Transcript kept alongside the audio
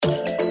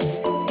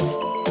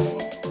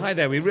Hi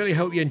there, we really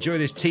hope you enjoy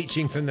this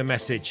teaching from The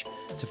Message.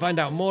 To find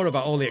out more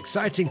about all the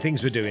exciting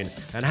things we're doing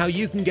and how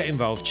you can get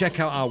involved, check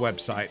out our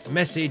website,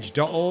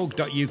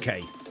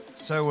 message.org.uk.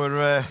 So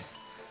we're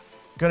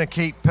going to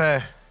keep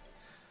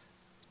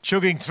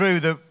chugging through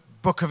the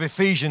book of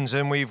Ephesians,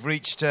 and we've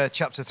reached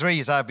chapter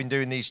 3 as I've been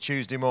doing these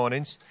Tuesday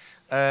mornings.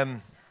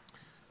 If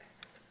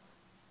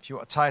you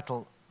want a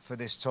title for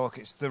this talk,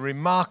 it's The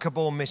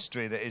Remarkable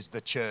Mystery That Is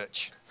the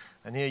Church.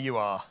 And here you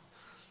are.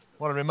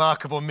 What a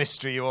remarkable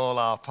mystery you all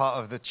are, part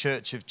of the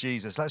Church of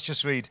Jesus. Let's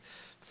just read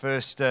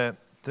first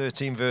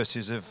 13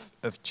 verses of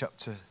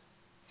chapter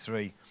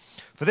 3.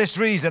 For this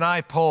reason,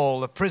 I,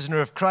 Paul, a prisoner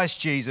of Christ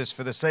Jesus,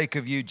 for the sake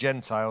of you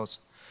Gentiles,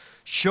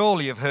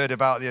 surely have heard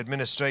about the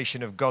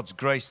administration of God's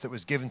grace that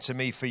was given to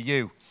me for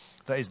you.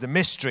 That is the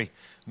mystery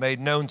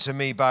made known to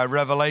me by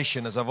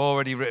revelation, as I've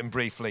already written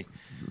briefly.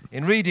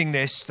 In reading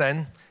this,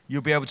 then,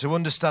 you'll be able to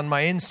understand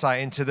my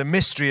insight into the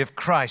mystery of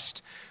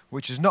Christ,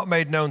 which is not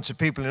made known to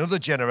people in other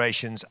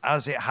generations,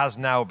 as it has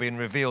now been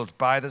revealed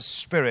by the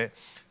Spirit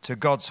to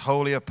God's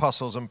holy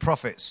apostles and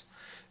prophets.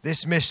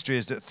 This mystery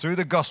is that through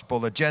the gospel,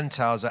 the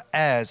Gentiles are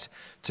heirs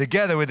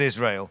together with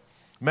Israel,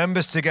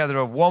 members together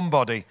of one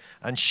body,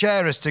 and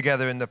sharers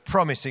together in the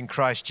promise in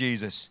Christ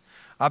Jesus.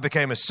 I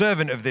became a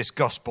servant of this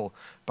gospel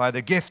by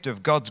the gift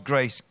of God's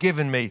grace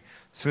given me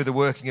through the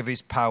working of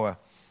his power.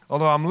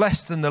 Although I'm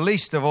less than the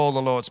least of all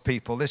the Lord's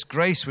people, this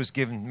grace was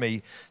given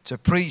me to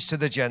preach to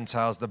the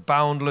Gentiles the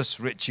boundless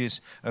riches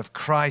of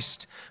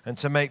Christ and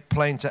to make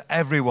plain to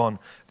everyone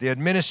the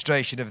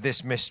administration of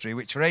this mystery,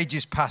 which for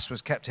ages past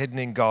was kept hidden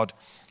in God,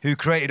 who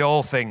created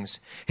all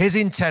things. His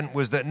intent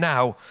was that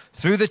now,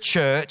 through the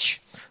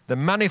church, the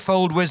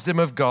manifold wisdom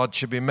of God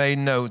should be made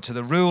known to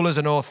the rulers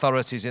and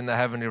authorities in the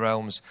heavenly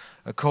realms,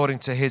 according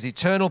to his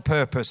eternal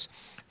purpose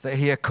that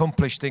he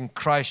accomplished in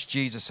Christ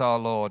Jesus our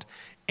Lord.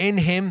 In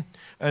him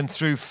and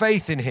through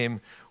faith in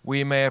him,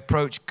 we may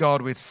approach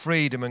God with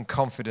freedom and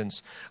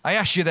confidence. I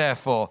ask you,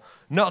 therefore,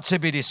 not to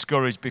be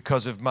discouraged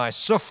because of my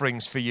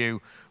sufferings for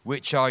you,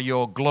 which are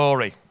your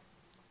glory.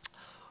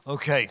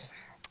 Okay,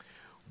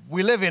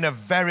 we live in a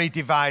very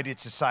divided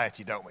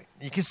society, don't we?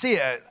 You can see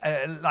it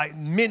at like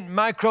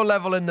micro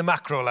level and the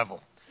macro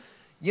level.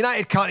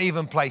 United can't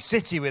even play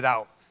City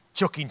without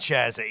chucking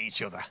chairs at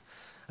each other.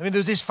 I mean, there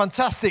was this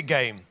fantastic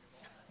game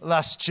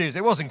last Tuesday.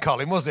 It wasn't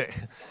Colin, was it?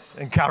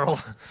 And Carol.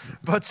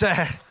 But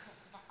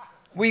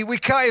we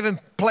can't even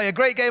play a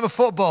great game of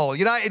football.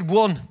 United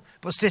won,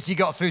 but City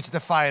got through to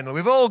the final.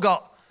 We've all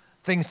got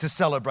things to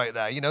celebrate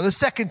there. You know, the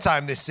second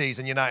time this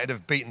season United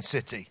have beaten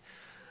City.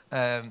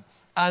 And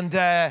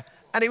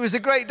it was a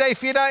great day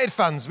for United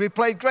fans. We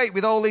played great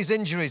with all these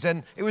injuries.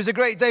 And it was a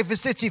great day for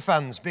City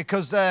fans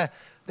because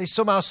they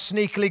somehow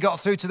sneakily got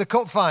through to the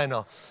cup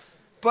final.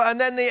 And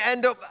then they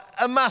end up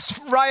a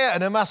mass riot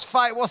and a mass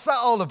fight. What's that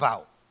all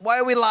about? Why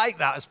are we like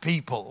that as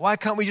people? Why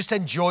can't we just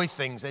enjoy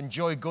things,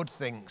 enjoy good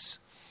things?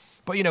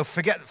 But, you know,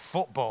 forget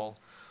football.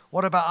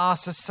 What about our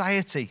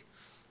society?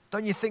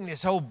 Don't you think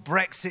this whole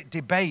Brexit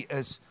debate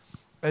has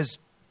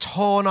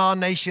torn our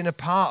nation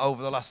apart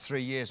over the last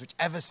 3 years,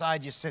 whichever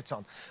side you sit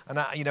on? And,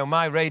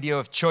 my radio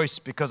of choice,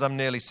 because I'm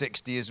nearly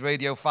 60, is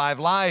Radio 5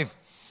 Live.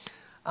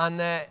 And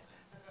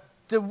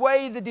the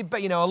way the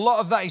debate, a lot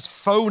of that is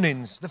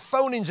phone-ins. The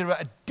phone-ins are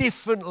at a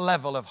different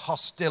level of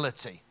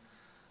hostility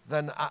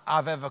than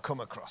I've ever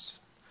come across.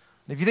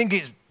 And if you think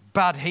it's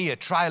bad here,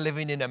 try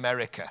living in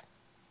America.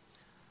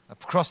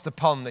 Across the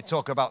pond, they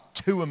talk about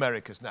 2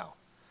 Americas now.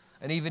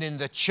 And even in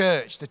the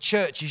church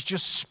is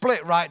just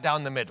split right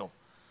down the middle.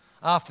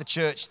 Half the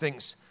church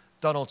thinks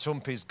Donald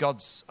Trump is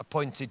God's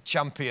appointed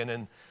champion,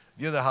 and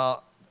the other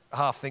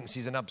half thinks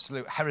he's an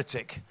absolute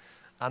heretic.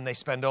 And they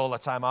spend all the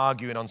time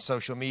arguing on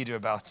social media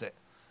about it.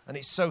 And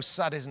it's so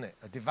sad, isn't it?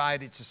 A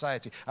divided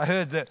society. I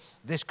heard that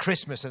this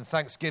Christmas and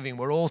Thanksgiving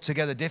were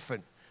altogether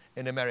different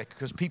in America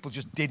because people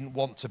just didn't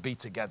want to be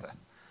together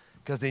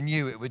because they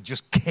knew it would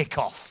just kick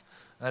off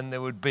and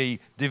there would be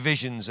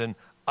divisions and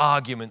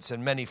arguments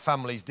and many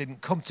families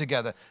didn't come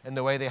together in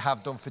the way they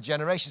have done for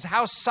generations.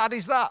 How sad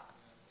is that?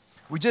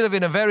 We do live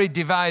in a very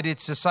divided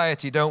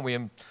society, don't we?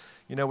 And,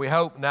 we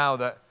hope now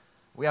that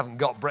we haven't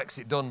got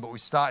Brexit done, but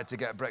we've started to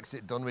get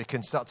Brexit done. We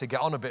can start to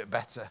get on a bit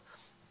better,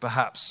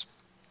 perhaps.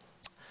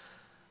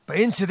 But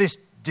into this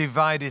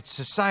divided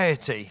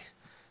society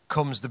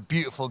comes the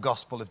beautiful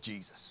gospel of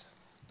Jesus.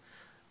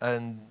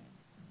 And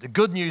the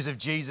good news of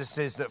Jesus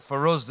is that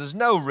for us, there's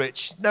no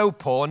rich, no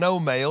poor, no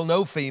male,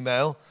 no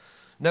female,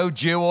 no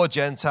Jew or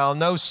Gentile,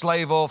 no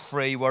slave or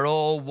free. We're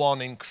all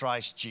one in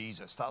Christ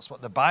Jesus. That's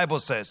what the Bible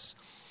says.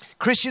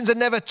 Christians are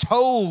never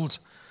told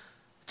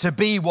to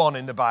be one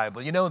in the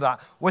Bible. You know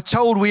that. We're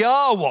told we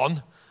are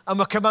one and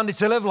we're commanded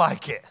to live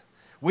like it.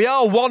 We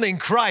are one in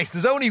Christ.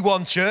 There's only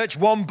one church,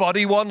 one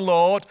body, one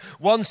Lord,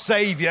 one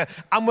Savior,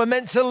 and we're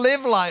meant to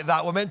live like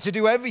that. We're meant to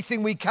do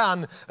everything we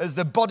can as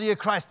the body of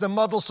Christ to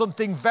model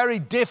something very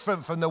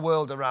different from the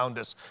world around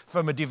us,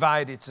 from a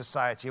divided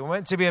society. We're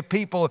meant to be a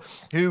people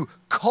whose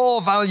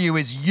core value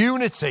is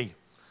unity.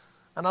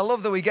 And I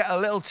love that we get a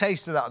little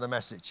taste of that in the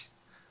message.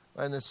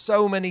 And there's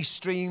so many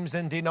streams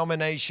and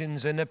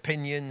denominations and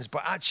opinions,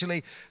 but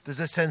actually there's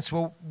a sense,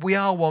 well, we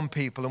are one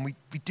people and we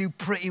do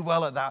pretty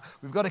well at that.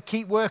 We've got to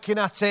keep working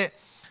at it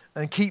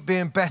and keep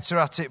being better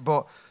at it,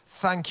 but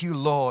thank you,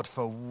 Lord,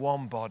 for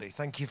one body.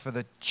 Thank you for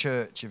the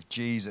church of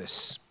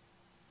Jesus.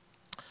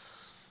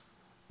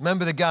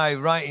 Remember the guy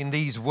writing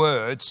these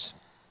words,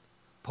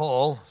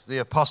 Paul, the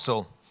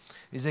apostle,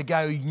 is a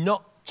guy who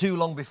not too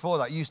long before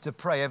that used to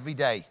pray every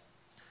day.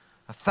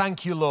 I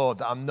thank you, Lord,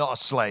 that I'm not a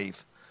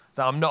slave,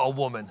 that I'm not a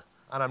woman,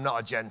 and I'm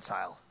not a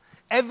Gentile.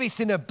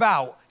 Everything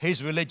about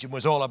his religion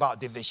was all about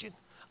division.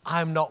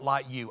 I'm not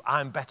like you.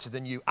 I'm better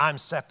than you. I'm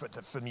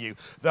separate from you.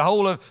 The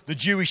whole of the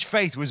Jewish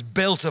faith was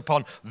built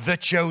upon the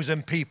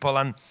chosen people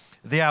and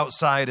the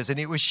outsiders. And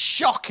it was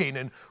shocking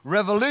and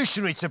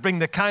revolutionary to bring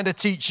the kind of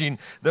teaching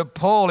that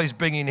Paul is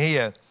bringing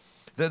here,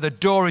 that the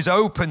door is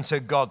open to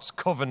God's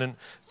covenant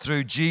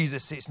through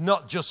Jesus. It's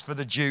not just for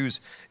the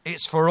Jews.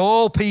 It's for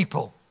all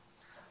people.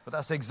 But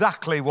that's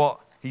exactly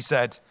what he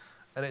said.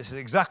 And it's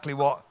exactly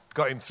what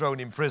got him thrown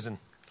in prison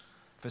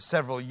for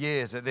several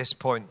years at this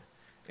point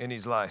in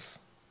his life.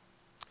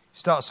 He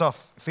starts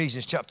off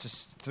Ephesians chapter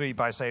 3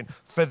 by saying,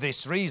 for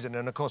this reason.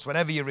 And of course,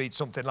 whenever you read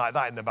something like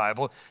that in the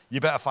Bible, you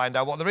better find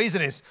out what the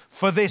reason is.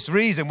 For this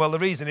reason. Well, the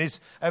reason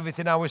is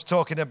everything I was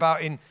talking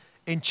about in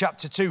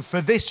chapter 2. For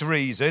this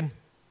reason,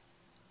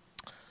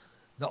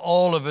 that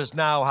all of us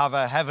now have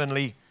a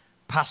heavenly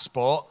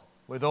passport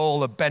with all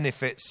the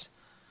benefits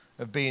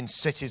of being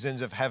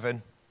citizens of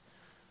heaven.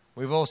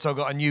 We've also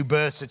got a new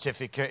birth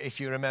certificate. If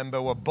you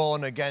remember, we're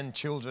born again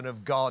children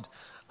of God.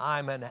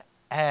 I'm an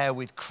heir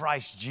with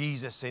Christ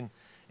Jesus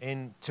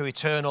into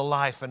eternal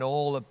life and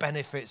all the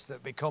benefits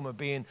that become of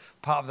being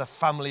part of the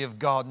family of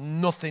God.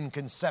 Nothing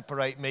can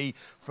separate me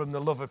from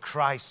the love of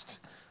Christ.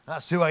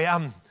 That's who I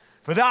am.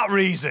 For that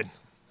reason,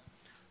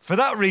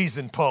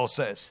 Paul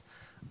says,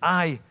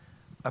 I,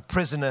 a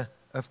prisoner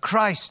of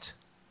Christ.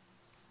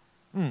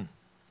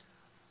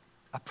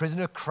 A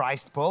prisoner of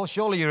Christ, Paul?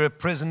 Surely you're a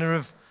prisoner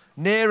of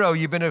Nero.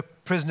 You've been a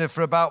prisoner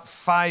for about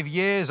 5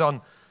 years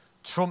on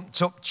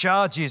trumped up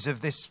charges of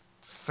this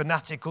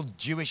fanatical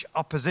Jewish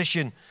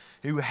opposition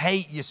who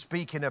hate you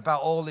speaking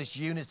about all this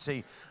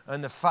unity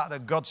and the fact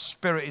that God's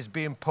Spirit is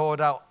being poured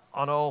out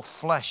on all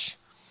flesh.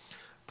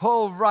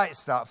 Paul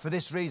writes that, for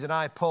this reason,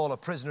 I, Paul, a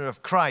prisoner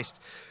of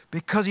Christ,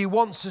 because he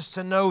wants us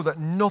to know that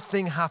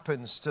nothing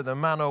happens to the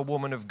man or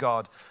woman of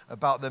God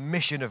about the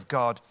mission of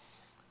God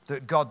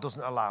that God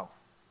doesn't allow.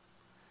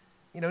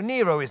 You know,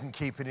 Nero isn't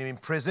keeping him in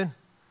prison.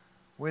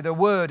 With a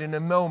word, in a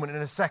moment,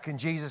 in a second,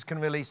 Jesus can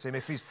release him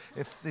if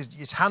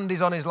his hand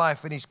is on his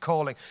life and he's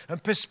calling.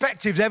 And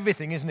perspective's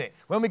everything, isn't it?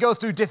 When we go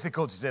through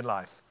difficulties in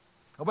life,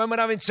 or when we're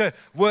having to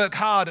work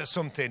hard at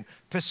something,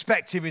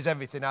 perspective is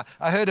everything.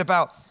 I heard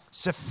about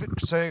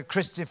Sir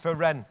Christopher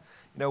Wren,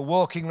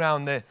 walking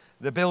around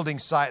the building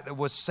site that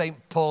was St.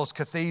 Paul's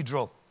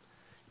Cathedral.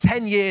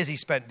 10 years he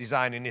spent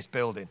designing this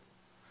building.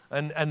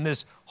 And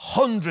there's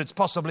hundreds,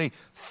 possibly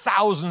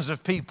thousands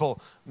of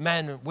people,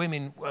 men and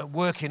women,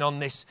 working on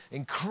this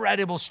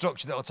incredible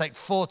structure that will take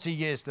 40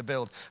 years to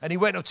build. And he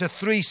went up to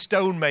 3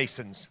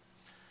 stonemasons.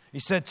 He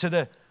said to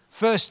the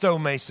first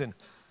stonemason,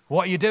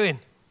 what are you doing?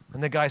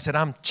 And the guy said,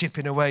 I'm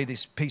chipping away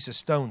this piece of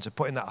stone to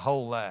put in that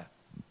hole there.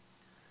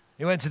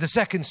 He went to the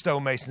second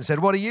stonemason and said,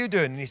 what are you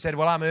doing? And he said,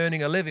 well, I'm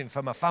earning a living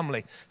for my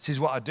family. This is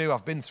what I do.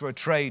 I've been through a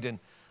trade and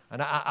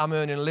I'm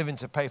earning a living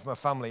to pay for my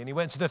family. And he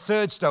went to the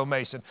third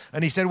stonemason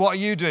and he said, what are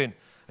you doing?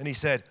 And he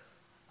said,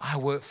 I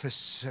work for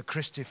Sir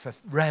Christopher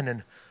Wren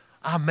and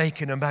I'm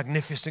making a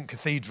magnificent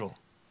cathedral.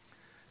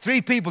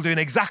 3 people doing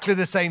exactly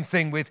the same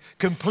thing with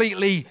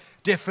completely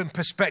different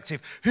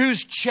perspective.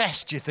 Whose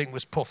chest do you think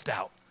was puffed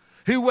out?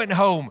 Who went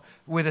home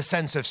with a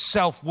sense of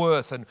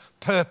self-worth and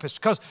purpose?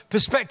 Because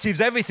perspective's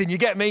everything, you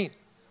get me?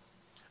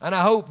 And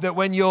I hope that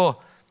when you're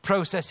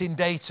processing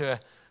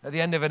data at the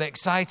end of an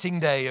exciting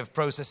day of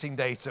processing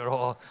data,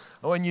 or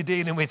when you're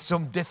dealing with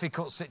some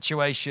difficult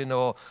situation,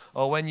 or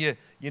when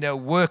you're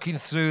working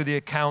through the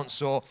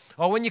accounts, or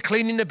when you're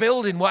cleaning the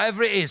building,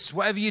 whatever it is,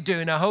 whatever you're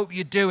doing, I hope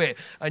you do it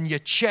and your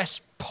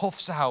chest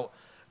puffs out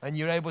and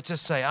you're able to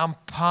say, I'm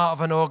part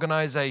of an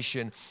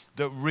organization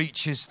that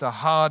reaches the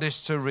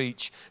hardest to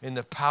reach in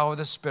the power of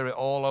the Spirit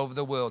all over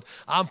the world.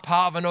 I'm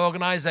part of an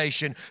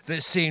organization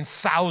that's seeing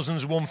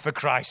thousands won for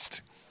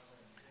Christ.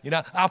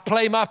 I'll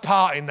play my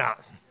part in that.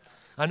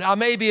 And I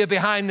may be a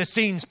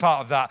behind-the-scenes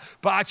part of that,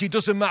 but actually it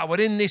doesn't matter.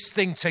 We're in this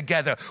thing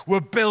together. We're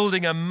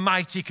building a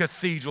mighty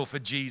cathedral for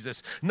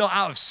Jesus, not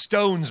out of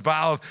stones, but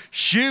out of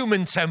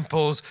human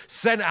temples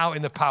sent out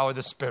in the power of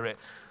the Spirit.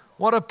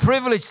 What a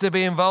privilege to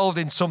be involved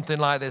in something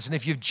like this. And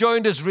if you've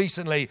joined us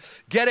recently,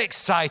 get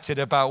excited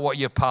about what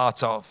you're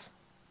part of.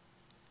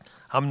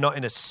 I'm not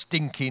in a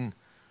stinking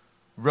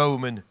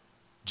Roman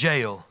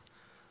jail.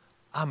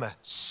 I'm a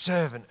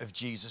servant of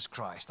Jesus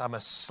Christ. I'm a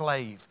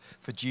slave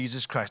for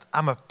Jesus Christ.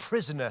 I'm a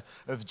prisoner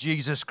of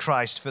Jesus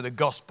Christ for the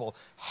gospel,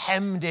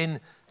 hemmed in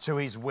to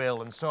his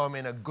will, and so I'm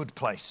in a good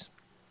place.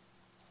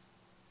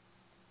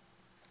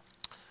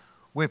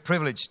 We're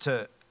privileged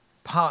to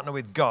partner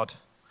with God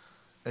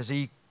as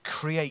he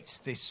creates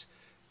this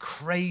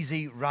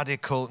crazy,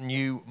 radical,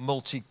 new,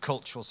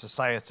 multicultural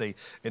society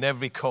in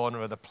every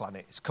corner of the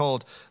planet. It's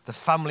called the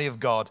family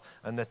of God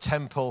and the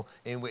temple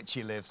in which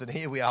he lives. And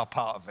here we are,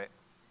 part of it.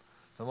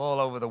 From all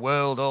over the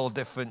world, all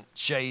different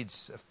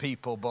shades of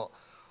people, but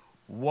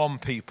one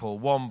people,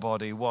 one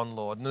body, one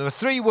Lord. And there are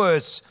three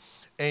words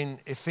in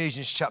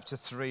Ephesians chapter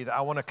 3 that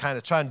I want to kind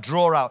of try and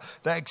draw out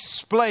that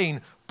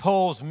explain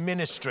Paul's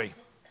ministry.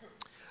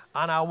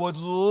 And I would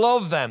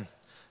love them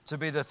to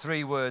be the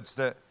three words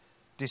that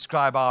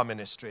describe our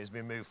ministry as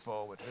we move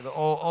forward. With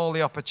all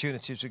the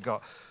opportunities we've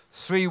got.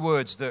 Three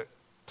words that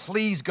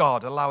please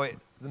God, allow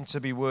them to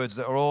be words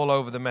that are all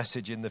over the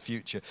message in the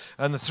future.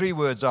 And the three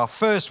words are,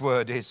 first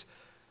word is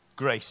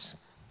grace.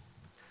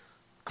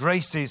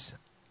 Grace is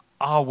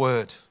our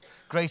word.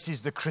 Grace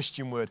is the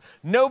Christian word.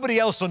 Nobody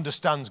else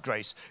understands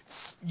grace.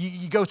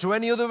 You go to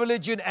any other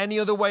religion, any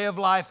other way of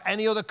life,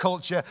 any other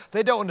culture,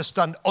 they don't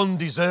understand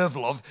undeserved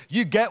love.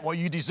 You get what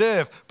you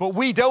deserve, but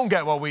we don't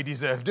get what we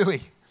deserve, do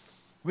we?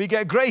 We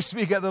get grace,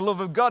 we get the love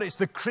of God. It's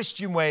the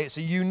Christian way, it's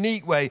a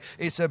unique way,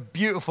 it's a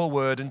beautiful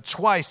word. And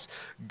twice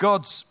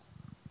God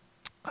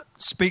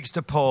speaks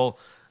to Paul,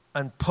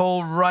 and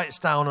Paul writes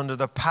down under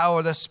the power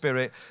of the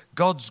Spirit,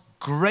 God's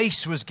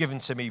grace was given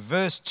to me.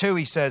 Verse 2,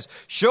 he says,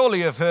 surely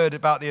you have heard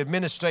about the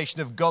administration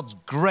of God's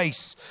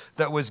grace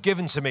that was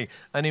given to me.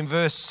 And in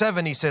verse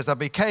 7, he says, I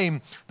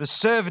became the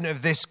servant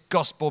of this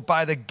gospel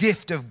by the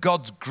gift of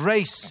God's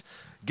grace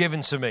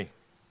given to me.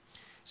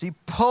 See,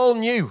 Paul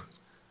knew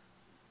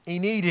he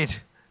needed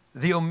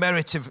the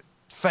unmerited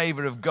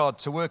favor of God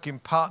to work in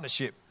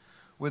partnership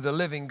with the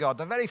living God.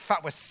 The very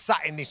fact we're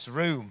sat in this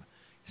room,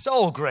 it's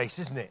all grace,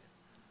 isn't it?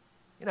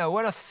 You know,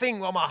 when I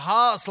think what my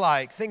heart's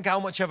like, think how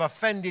much I've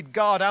offended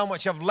God, how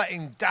much I've let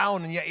him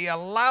down, and yet he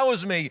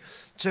allows me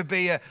to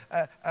be a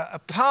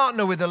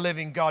partner with the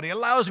living God. He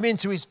allows me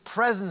into his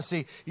presence.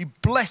 He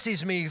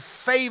blesses me, he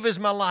favors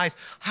my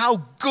life.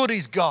 How good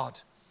is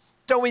God?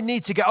 Don't we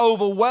need to get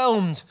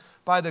overwhelmed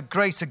by the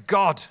grace of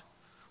God?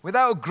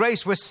 Without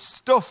grace, we're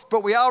stuffed,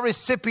 but we are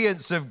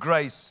recipients of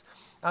grace.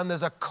 And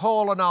there's a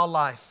call on our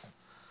life.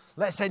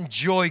 Let's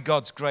enjoy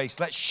God's grace.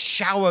 Let's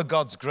shower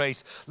God's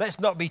grace. Let's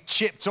not be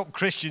chipped up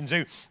Christians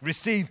who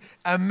receive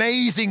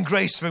amazing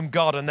grace from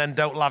God and then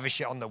don't lavish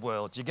it on the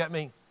world. Do you get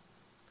me?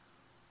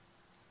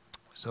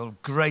 So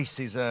grace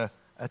is a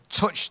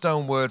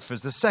touchstone word for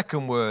us. The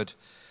second word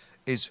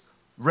is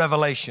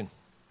revelation.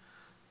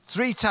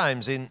 3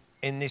 times in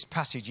this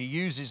passage, he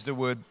uses the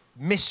word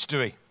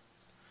mystery.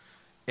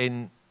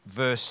 In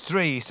verse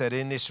 3, he said,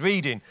 in this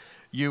reading,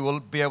 you will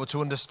be able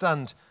to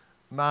understand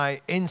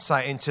my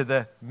insight into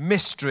the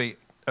mystery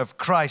of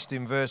Christ.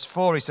 In verse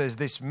 4, he says,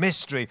 this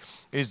mystery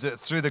is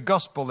that through the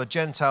gospel, the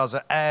Gentiles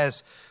are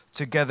heirs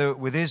together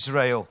with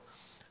Israel.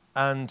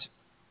 And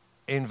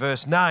in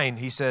verse 9,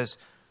 he says,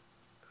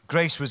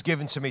 grace was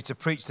given to me to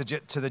preach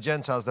to the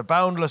Gentiles the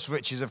boundless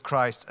riches of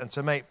Christ and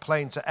to make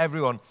plain to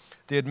everyone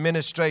the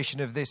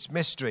administration of this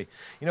mystery.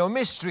 You know, a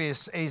mystery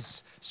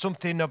is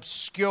something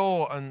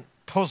obscure and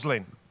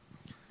puzzling.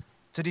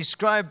 To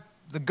describe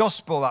the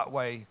gospel that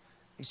way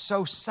is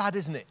so sad,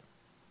 isn't it?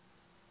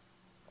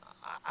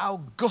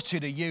 How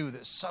gutted are you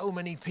that so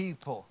many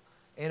people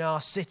in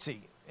our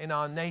city, in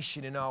our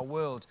nation, in our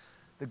world,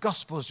 the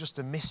gospel is just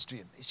a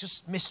mystery. It's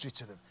just mystery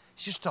to them.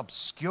 It's just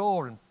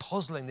obscure and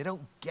puzzling. They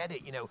don't get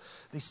it, you know.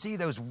 They see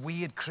those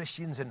weird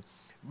Christians and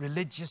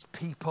religious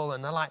people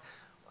and they're like,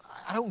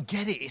 I don't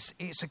get it.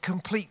 It's a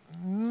complete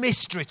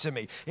mystery to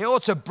me. It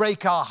ought to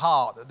break our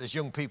heart that there's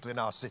young people in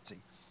our city.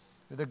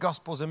 The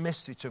gospel's a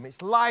mystery to them.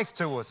 It's life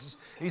to us.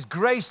 It's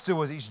grace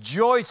to us. It's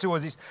joy to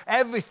us. It's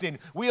everything.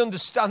 We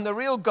understand the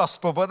real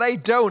gospel, but they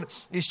don't.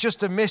 It's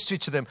just a mystery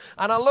to them.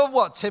 And I love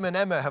what Tim and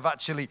Emma have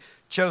actually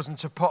chosen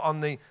to put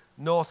on the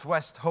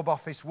Northwest Hub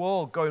Office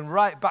wall, going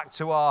right back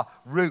to our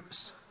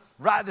roots.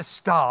 Right at the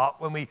start,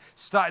 when we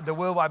started the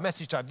Worldwide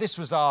Message Drive, this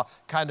was our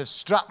kind of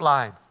strap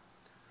line.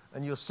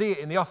 And you'll see it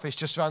in the office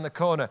just around the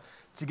corner.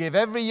 To give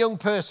every young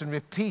person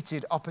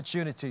repeated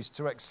opportunities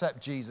to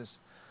accept Jesus.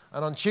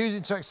 And on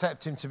choosing to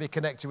accept him, to be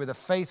connected with a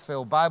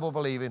faith-filled,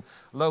 Bible-believing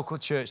local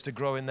church to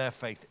grow in their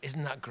faith.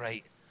 Isn't that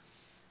great?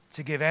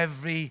 To give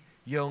every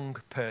young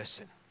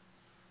person.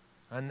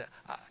 And,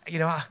 you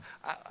know,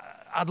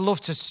 I'd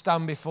love to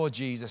stand before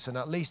Jesus, and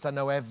at least I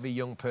know every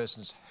young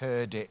person's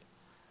heard it.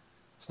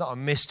 It's not a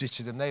mystery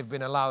to them. They've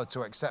been allowed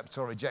to accept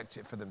or reject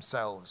it for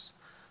themselves.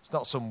 It's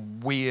not some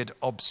weird,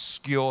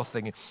 obscure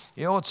thing.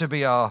 It ought to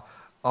be our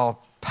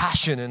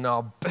passion and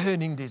our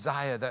burning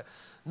desire that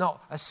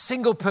not a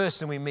single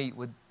person we meet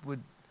would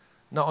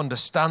not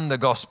understand the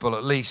gospel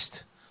at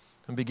least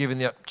and be given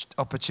the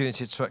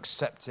opportunity to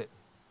accept it.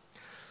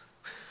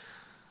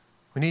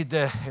 We need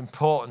the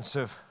importance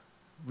of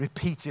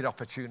repeated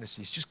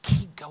opportunities. Just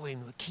keep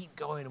going, we keep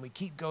going, and we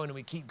keep going, and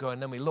we keep going.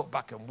 And then we look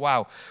back and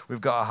wow, we've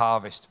got a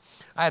harvest.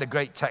 I had a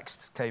great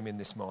text came in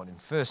this morning.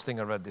 First thing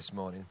I read this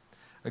morning.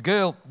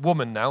 A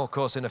woman now, of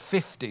course, in her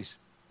 50s,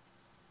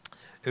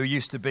 who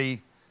used to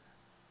be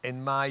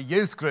in my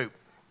youth group.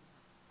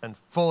 And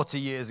 40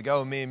 years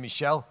ago, me and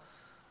Michelle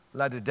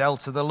led Adele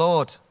to the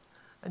Lord.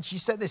 And she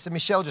said this, and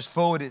Michelle just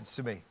forwarded it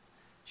to me.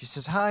 She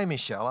says, "Hi,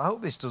 Michelle. I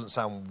hope this doesn't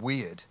sound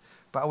weird,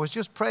 but I was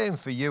just praying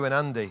for you and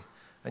Andy,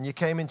 and you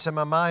came into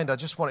my mind. I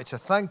just wanted to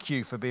thank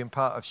you for being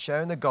part of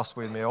sharing the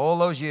gospel with me all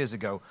those years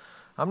ago.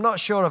 I'm not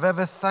sure I've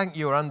ever thanked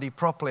you or Andy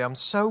properly. I'm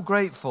so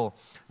grateful.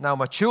 Now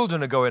my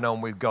children are going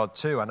on with God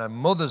too, and her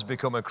mother's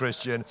become a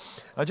Christian.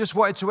 I just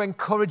wanted to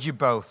encourage you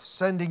both,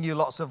 sending you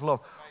lots of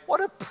love."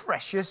 What a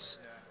precious,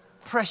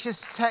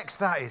 precious text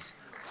that is.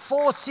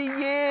 40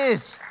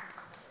 years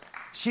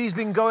she's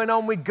been going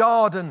on with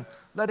God and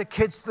led her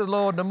kids to the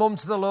Lord and her mum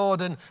to the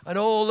Lord, and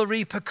all the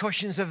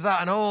repercussions of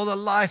that and all the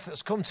life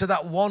that's come to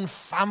that one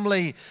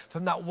family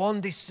from that one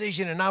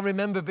decision. And I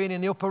remember being in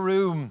the upper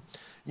room,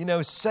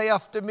 "Say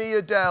after me,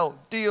 Adele,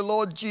 dear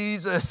Lord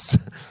Jesus,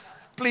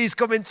 please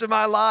come into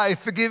my life,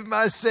 forgive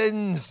my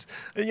sins."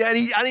 And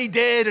he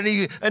did,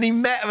 and he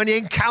met her and he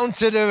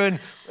encountered her,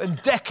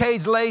 and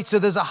decades later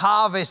there's a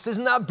harvest.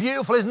 Isn't that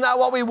beautiful? Isn't that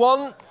what we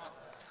want?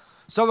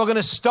 So we're going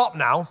to stop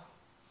now.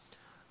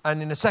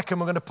 And in a second,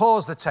 we're going to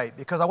pause the tape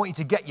because I want you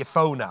to get your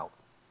phone out.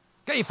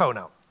 Get your phone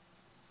out.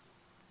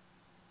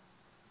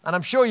 And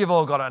I'm sure you've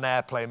all got it on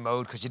airplane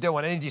mode because you don't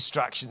want any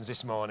distractions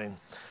this morning.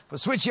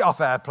 But switch it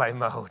off airplane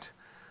mode.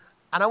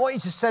 And I want you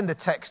to send a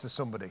text to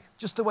somebody,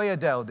 just the way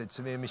Adele did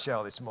to me and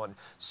Michelle this morning.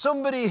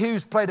 Somebody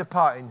who's played a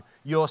part in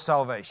your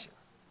salvation.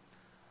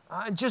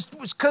 And just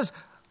because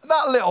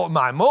that lit up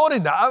my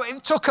morning,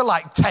 it took her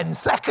like 10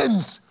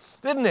 seconds,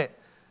 didn't it?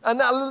 And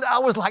I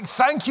was like,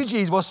 thank you,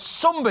 Jesus. Well,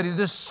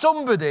 there's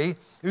somebody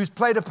who's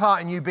played a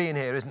part in you being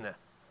here, isn't there?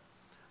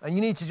 And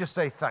you need to just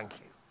say thank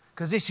you,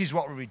 because this is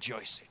what we're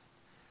rejoicing.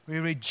 We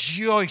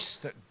rejoice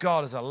that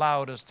God has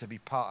allowed us to be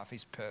part of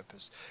his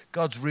purpose.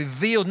 God's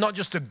revealed not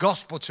just the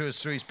gospel to us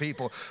through his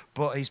people,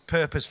 but his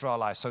purpose for our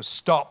lives. So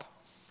stop,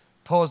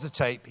 pause the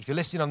tape. If you're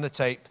listening on the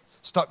tape,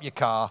 stop your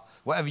car,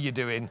 whatever you're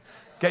doing,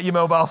 get your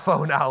mobile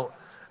phone out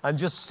and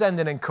just send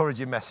an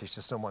encouraging message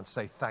to someone to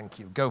say thank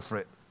you. Go for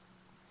it.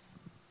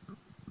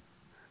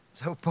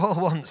 So Paul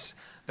wants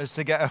us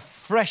to get a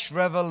fresh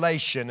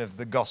revelation of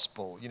the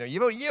gospel.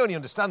 You only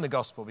understand the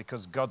gospel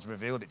because God's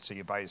revealed it to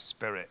you by his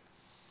Spirit.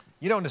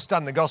 You don't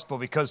understand the gospel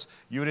because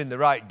you were in the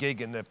right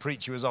gig and the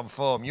preacher was on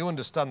form. You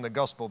understand the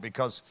gospel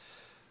because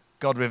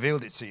God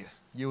revealed it to you.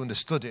 You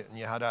understood it and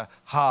you had a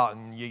heart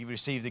and you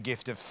received the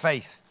gift of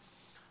faith.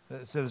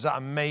 So there's that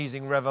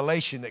amazing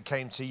revelation that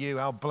came to you.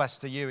 How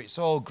blessed are you? It's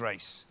all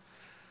grace.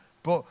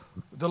 But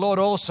the Lord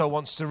also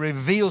wants to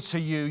reveal to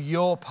you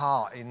your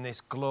part in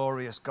this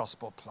glorious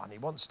gospel plan. He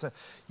wants to,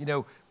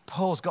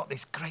 Paul's got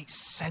this great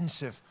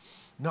sense of,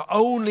 not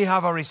only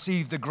have I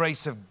received the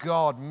grace of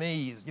God,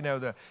 me,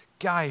 the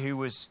guy who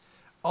was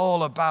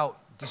all about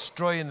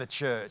destroying the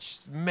church,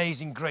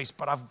 amazing grace,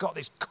 but I've got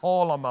this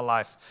call on my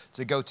life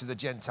to go to the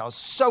Gentiles.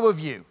 So have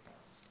you.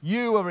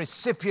 You are a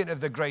recipient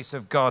of the grace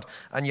of God,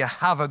 and you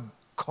have a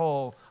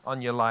call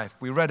on your life.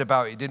 We read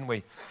about it, didn't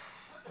we,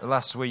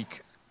 last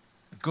week?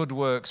 Good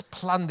works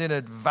planned in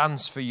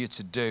advance for you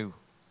to do.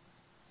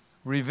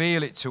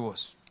 Reveal it to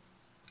us.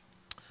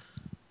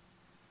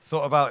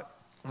 Thought about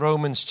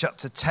Romans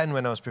chapter 10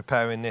 when I was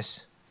preparing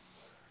this.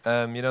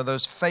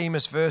 Those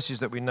famous verses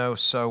that we know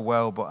so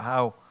well, but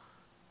how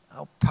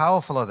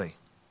powerful are they?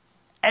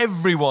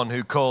 Everyone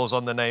who calls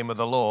on the name of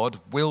the Lord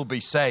will be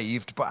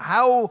saved, but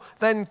how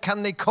then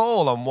can they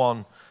call on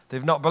one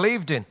they've not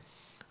believed in?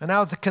 And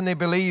how can they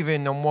believe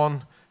in on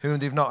one whom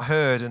they've not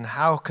heard? And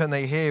how can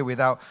they hear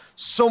without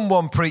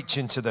someone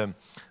preaching to them?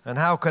 And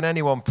how can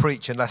anyone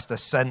preach unless they're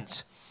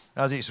sent?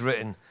 As it's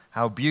written,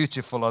 how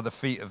beautiful are the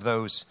feet of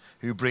those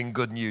who bring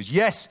good news.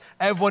 Yes,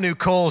 everyone who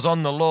calls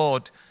on the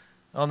Lord,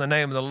 on the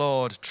name of the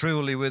Lord,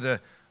 truly with a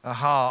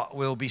heart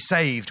will be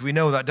saved. We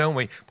know that, don't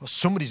we? But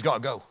somebody's got to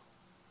go.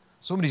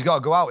 Somebody's got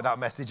to go out with that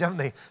message, haven't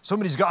they?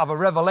 Somebody's got to have a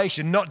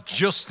revelation, not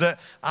just that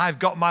I've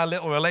got my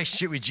little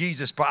relationship with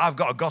Jesus, but I've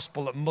got a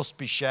gospel that must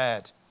be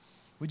shared.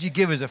 Would you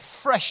give us a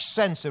fresh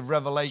sense of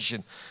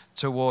revelation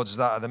towards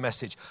that of the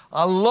message?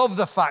 I love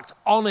the fact,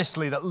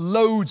 honestly, that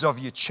loads of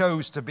you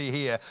chose to be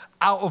here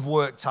out of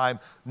work time,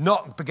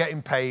 not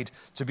getting paid,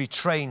 to be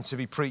trained to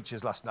be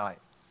preachers last night.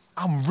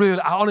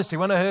 Honestly,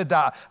 when I heard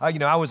that,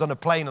 I was on a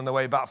plane on the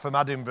way back from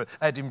Edinburgh.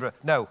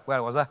 No,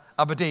 where was I?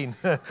 Aberdeen.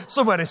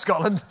 Somewhere in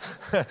Scotland.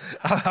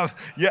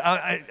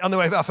 On the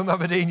way back from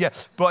Aberdeen, yeah.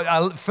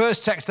 But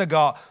first text I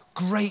got,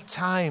 great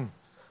time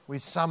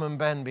with Sam and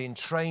Ben being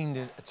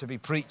trained to be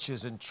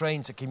preachers and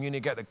trained to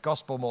communicate the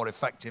gospel more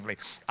effectively.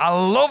 I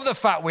love the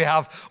fact we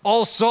have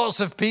all sorts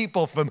of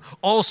people from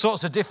all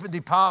sorts of different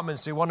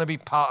departments who want to be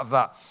part of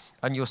that.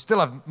 And you'll still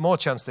have more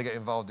chance to get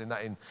involved in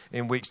that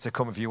in weeks to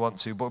come if you want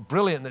to. But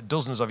brilliant that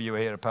dozens of you are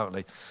here,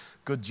 apparently.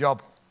 Good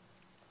job.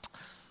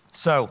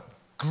 So,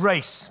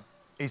 grace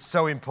is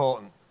so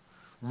important.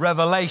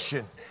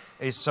 Revelation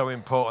is so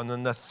important.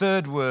 And the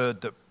third word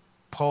that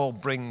Paul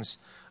brings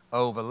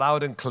over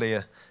loud and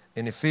clear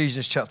in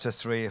Ephesians chapter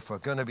 3, if we're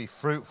going to be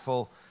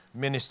fruitful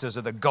ministers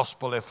of the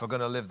gospel, if we're going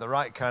to live the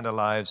right kind of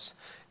lives,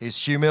 is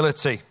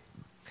humility.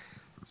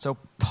 So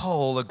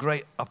Paul, the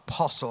great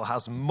apostle,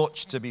 has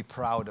much to be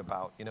proud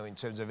about, in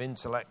terms of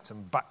intellect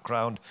and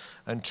background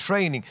and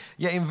training.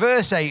 Yet in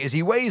verse 8, as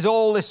he weighs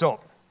all this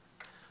up,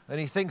 And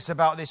he thinks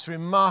about this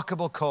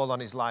remarkable call on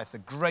his life, the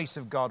grace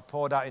of God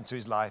poured out into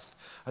his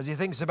life. As he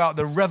thinks about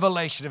the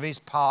revelation of his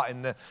part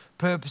in the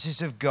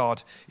purposes of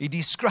God, he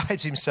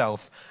describes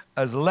himself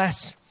as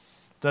less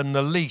than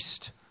the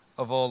least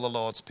of all the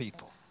Lord's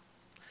people.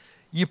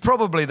 You're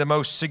probably the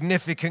most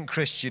significant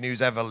Christian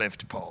who's ever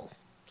lived, Paul.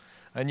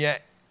 And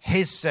yet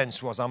his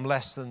sense was, I'm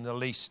less than the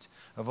least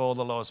of all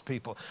the Lord's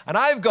people. And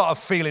I've got a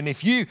feeling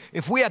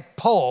if we had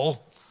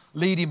Paul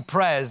leading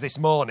prayers this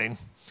morning,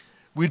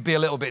 we'd be a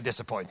little bit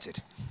disappointed.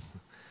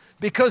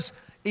 Because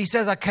he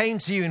says, I came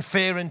to you in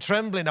fear and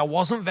trembling. I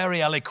wasn't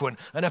very eloquent.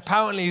 And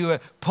apparently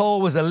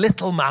Paul was a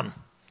little man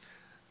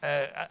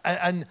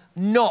and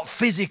not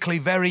physically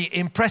very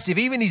impressive.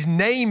 Even his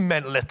name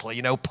meant little.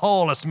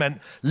 Paulus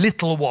meant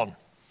little one.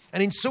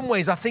 And in some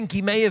ways, I think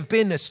he may have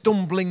been a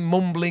stumbling,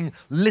 mumbling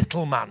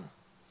little man.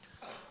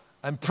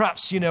 And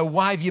perhaps,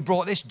 why have you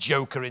brought this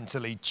joker in to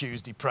lead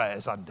Tuesday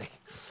prayers, Andy?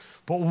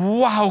 But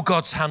wow,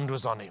 God's hand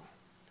was on him.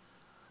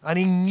 And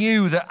he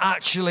knew that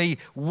actually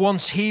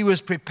once he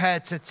was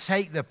prepared to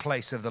take the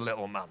place of the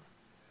little man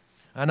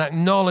and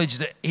acknowledge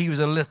that he was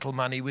a little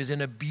man, he was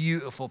in a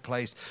beautiful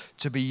place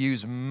to be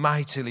used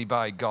mightily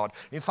by God.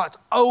 In fact,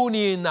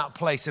 only in that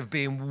place of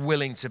being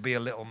willing to be a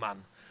little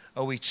man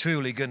are we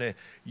truly going to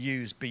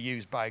be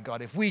used by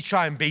God. If we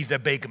try and be the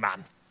big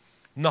man,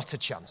 not a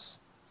chance.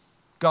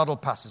 God will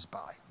pass us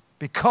by.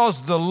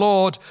 Because the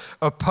Lord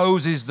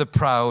opposes the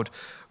proud,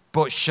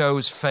 but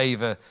shows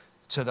favor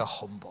to the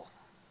humble.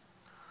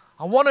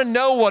 I want to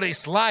know what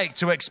it's like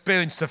to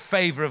experience the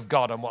favor of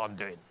God and what I'm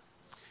doing.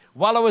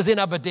 While I was in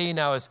Aberdeen,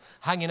 I was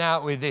hanging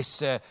out with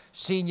this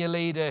senior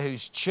leader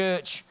whose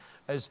church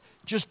has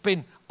just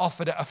been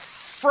offered at a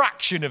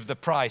fraction of the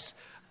price,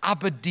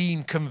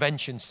 Aberdeen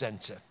Convention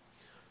Centre.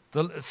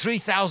 The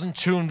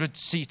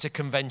 3,200-seater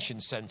convention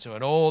centre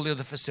and all the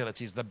other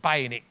facilities, they're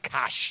buying it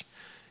cash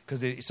because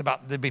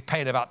they'll be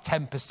paying about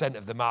 10%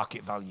 of the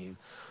market value.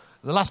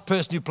 The last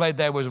person who played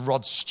there was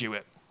Rod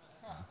Stewart.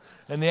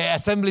 And the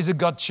Assemblies of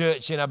God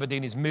Church in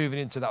Aberdeen is moving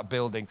into that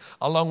building,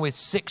 along with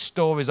 6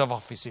 stories of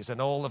offices and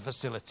all the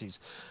facilities.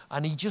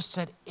 And he just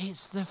said,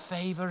 it's the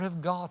favour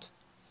of God.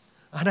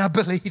 And I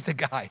believe the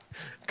guy,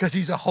 because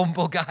he's a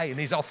humble guy in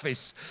his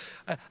office.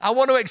 I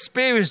want to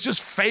experience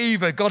just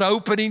favour, God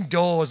opening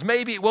doors.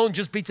 Maybe it won't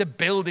just be to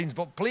buildings,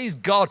 but please,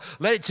 God,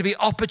 let it to be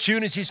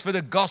opportunities for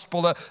the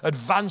gospel that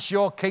advance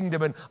your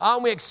kingdom. And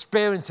aren't we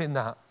experiencing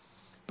that?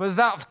 But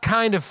that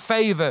kind of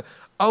favour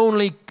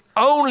only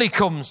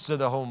comes to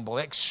the humble.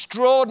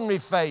 Extraordinary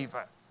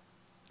favour.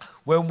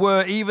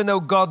 When even though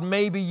God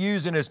may be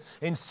using us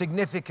in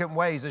significant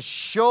ways, as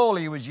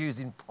surely he was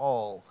using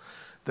Paul,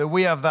 that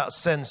we have that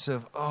sense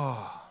of,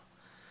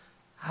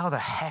 how the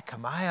heck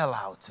am I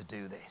allowed to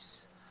do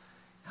this?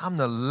 I'm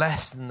the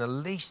less than the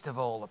least of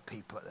all the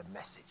people at the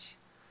message.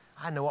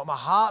 I know what my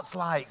heart's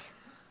like.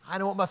 I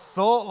know what my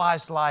thought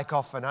life's like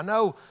often. I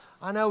know,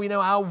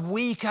 how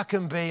weak I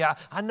can be.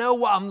 I know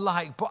what I'm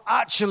like. But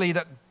actually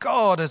that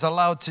God has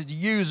allowed to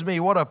use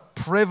me, what a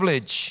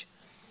privilege.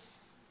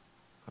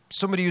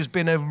 Somebody who's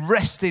been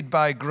arrested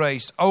by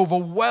grace,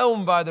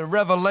 overwhelmed by the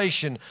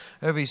revelation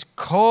of his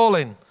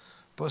calling,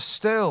 but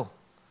still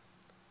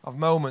have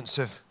moments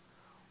of,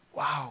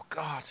 wow,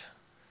 God,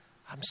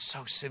 I'm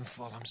so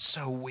sinful. I'm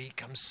so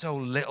weak. I'm so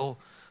little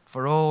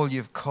for all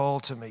you've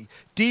called to me.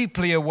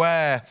 Deeply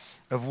aware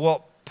of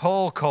what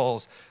Paul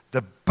calls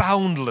the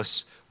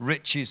boundless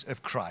riches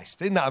of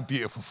Christ. Isn't that a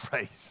beautiful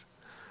phrase?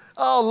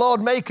 Oh,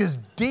 Lord, make us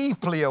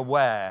deeply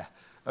aware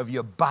of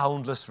your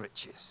boundless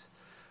riches.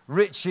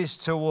 Riches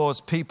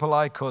towards people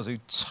like us who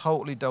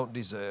totally don't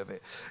deserve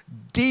it.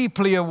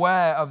 Deeply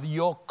aware of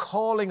your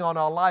calling on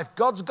our life.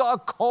 God's got a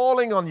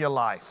calling on your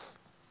life.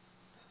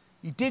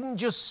 He didn't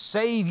just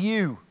save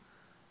you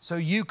so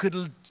you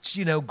could,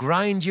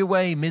 grind your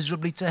way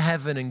miserably to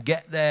heaven and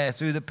get there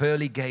through the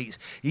pearly gates.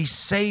 He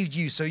saved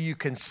you so you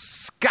can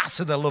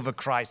scatter the love of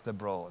Christ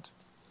abroad.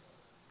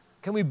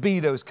 Can we be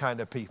those kind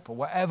of people,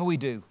 whatever we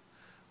do?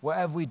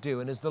 Whatever we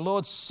do. And as the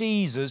Lord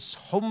sees us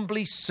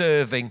humbly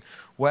serving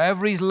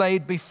wherever he's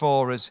laid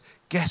before us,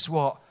 guess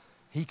what?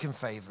 He can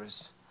favor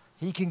us.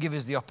 He can give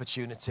us the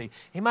opportunity.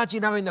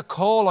 Imagine having the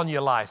call on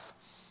your life,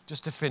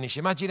 just to finish.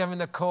 Imagine having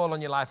the call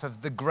on your life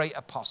of the great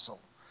apostle.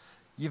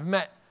 You've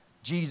met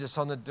Jesus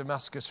on the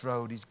Damascus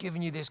Road. He's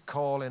given you this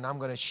call, and I'm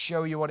going to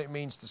show you what it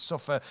means to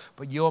suffer,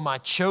 but you're my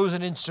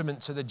chosen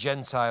instrument to the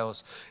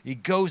Gentiles. He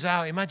goes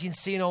out. Imagine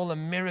seeing all the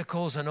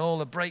miracles and all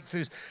the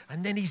breakthroughs,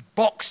 and then he's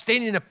boxed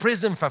in a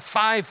prison for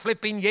 5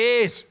 flipping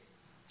years.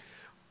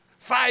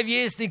 5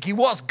 years thinking,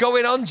 what's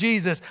going on,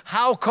 Jesus?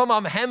 How come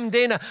I'm hemmed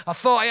in? I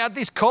thought I had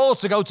this call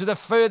to go to the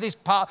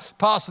furthest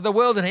parts of the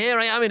world, and here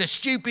I am in a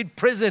stupid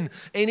prison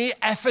in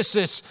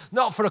Ephesus,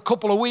 not for a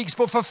couple of weeks,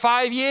 but for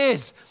 5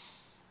 years.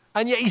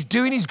 And yet he's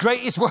doing his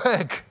greatest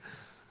work.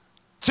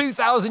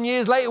 2,000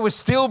 years later, we're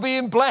still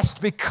being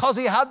blessed because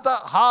he had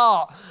that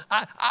heart.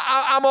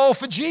 I'm all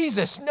for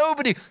Jesus.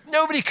 Nobody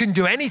can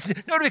do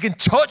anything. Nobody can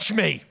touch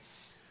me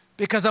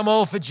because I'm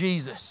all for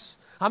Jesus.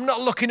 I'm not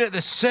looking at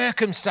the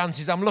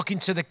circumstances. I'm looking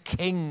to the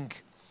King.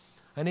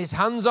 And his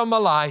hand's on my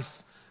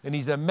life. and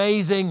he's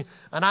amazing,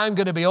 and I'm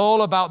going to be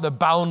all about the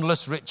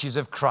boundless riches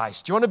of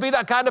Christ. Do you want to be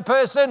that kind of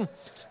person?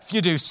 If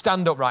you do,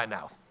 stand up right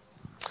now.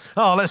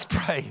 Oh, let's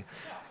pray.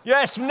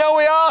 Yes, no,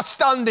 we are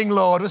standing,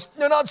 Lord.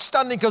 We're not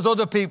standing because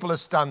other people are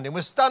standing.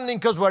 We're standing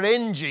because we're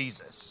in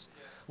Jesus.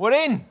 We're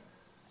in.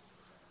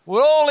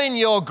 We're all in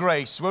your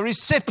grace. We're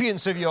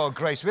recipients of your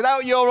grace.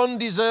 Without your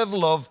undeserved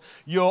love,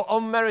 your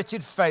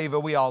unmerited favor,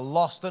 we are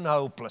lost and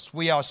hopeless.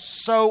 We are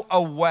so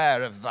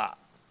aware of that.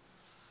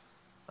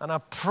 And I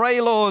pray,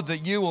 Lord,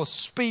 that you will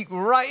speak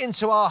right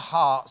into our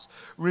hearts,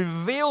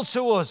 reveal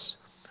to us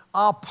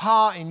our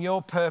part in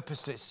your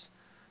purposes.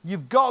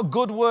 You've got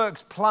good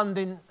works planned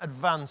in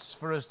advance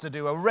for us to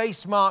do, a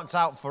race marked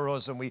out for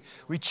us, and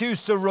we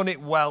choose to run it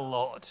well,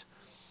 Lord.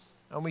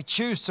 And we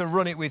choose to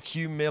run it with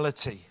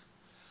humility.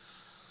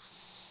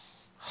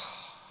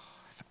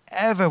 If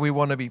ever we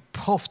want to be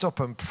puffed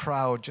up and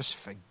proud, just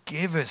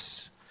forgive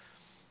us.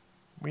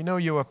 We know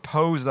you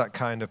oppose that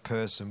kind of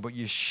person, but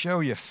you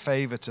show your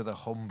favor to the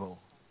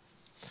humble.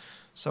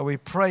 So we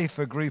pray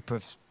for a group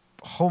of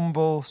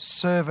humble,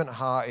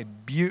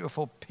 servant-hearted,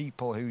 beautiful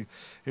people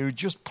who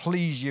just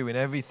please you in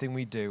everything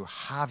we do.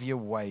 Have your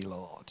way,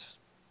 Lord.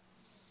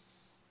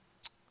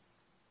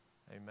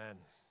 Amen.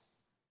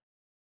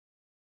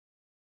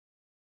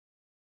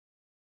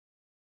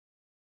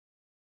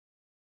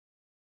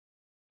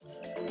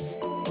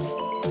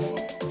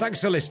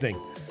 Thanks for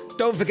listening.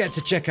 Don't forget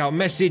to check out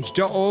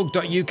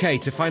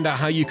message.org.uk to find out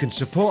how you can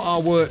support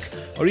our work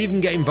or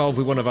even get involved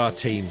with one of our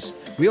teams.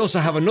 We also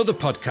have another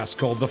podcast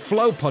called The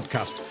Flow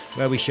Podcast,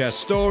 where we share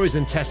stories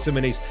and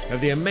testimonies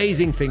of the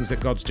amazing things that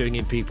God's doing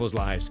in people's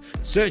lives.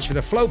 Search for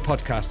The Flow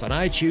Podcast on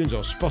iTunes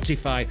or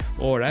Spotify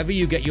or wherever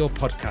you get your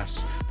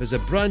podcasts. There's a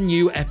brand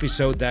new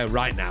episode there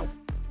right now.